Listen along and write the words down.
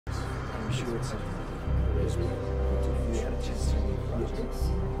sure it's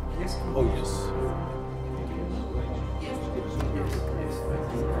oh, yes.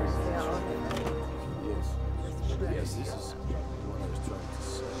 Yes, this is what I was trying to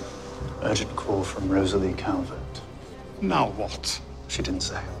say. Urgent call from Rosalie Calvert. Now what? She didn't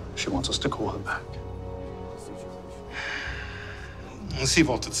say. She wants us to call her back. Let's see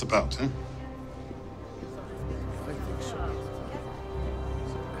what it's about, huh?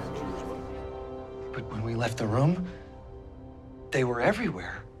 But when we left the room, they were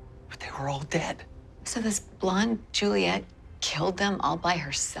everywhere. But they were all dead. So this blonde Juliette killed them all by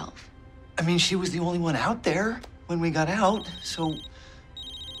herself? I mean, she was the only one out there when we got out, so...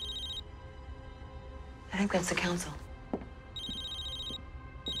 I think that's the council.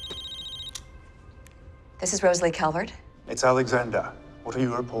 This is Rosalie Calvert. It's Alexander. What are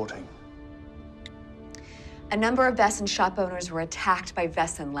you reporting? A number of Wesen shop owners were attacked by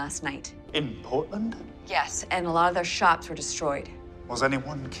Wesen last night. In Portland? Yes, and a lot of their shops were destroyed. Was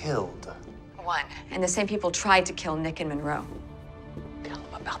anyone killed? One. And the same people tried to kill Nick and Monroe. Tell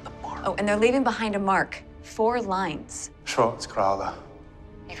them about the mark. Oh, and they're leaving behind a mark. 4 lines. Schwarzkralle.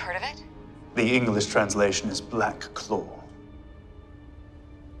 You've heard of it? The English translation is Black Claw.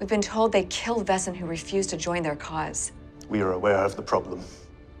 We've been told they killed Wesen who refused to join their cause. We are aware of the problem.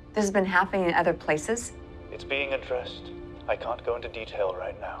 This has been happening in other places? It's being addressed. I can't go into detail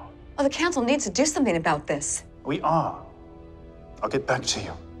right now. Well, the council needs to do something about this. We are. I'll get back to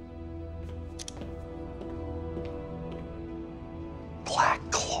you. Black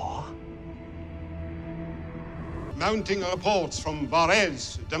Claw? Mounting reports from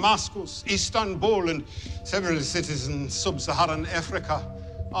Varese, Damascus, Istanbul, and several cities in sub-Saharan Africa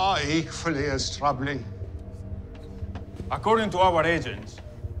are equally as troubling. According to our agents,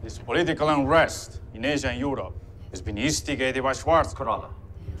 this political unrest in Asia and Europe has been instigated by Schwarzkralle.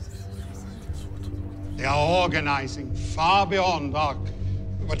 They are organizing far beyond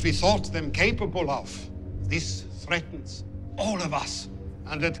what we thought them capable of. This threatens all of us,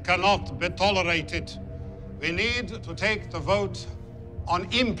 and it cannot be tolerated. We need to take the vote on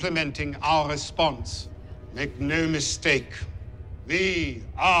implementing our response. Make no mistake, we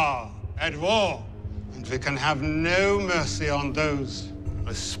are at war, and we can have no mercy on those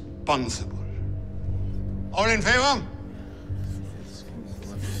responsible. All in favor?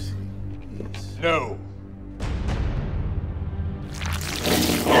 No.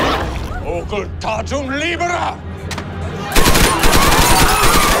 Occultatum Libera!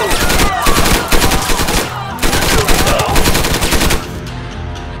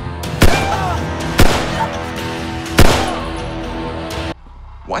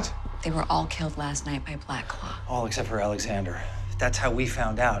 What? They were all killed last night by Black Claw. All except for Alexander. That's how we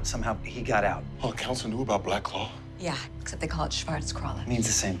found out. Somehow he got out. Oh, the council knew about Black Claw? Yeah, except they call it Schwarzkralle. Means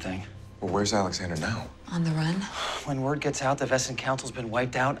the same thing. Well, where's Alexander now? On the run. When word gets out the Wesen Council's been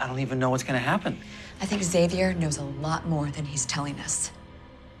wiped out, I don't even know what's gonna happen. I think Xavier knows a lot more than he's telling us.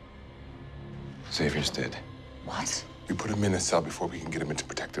 Xavier's dead. What? We put him in a cell before we can get him into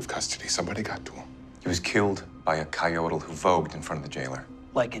protective custody. Somebody got to him. He was killed by a coyote who vogued in front of the jailer.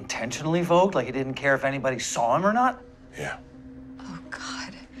 Like intentionally vogued? Like he didn't care if anybody saw him or not? Yeah. Oh,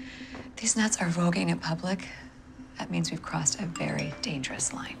 God. These nuts are voguing in public. That means we've crossed a very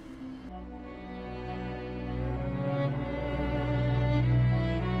dangerous line.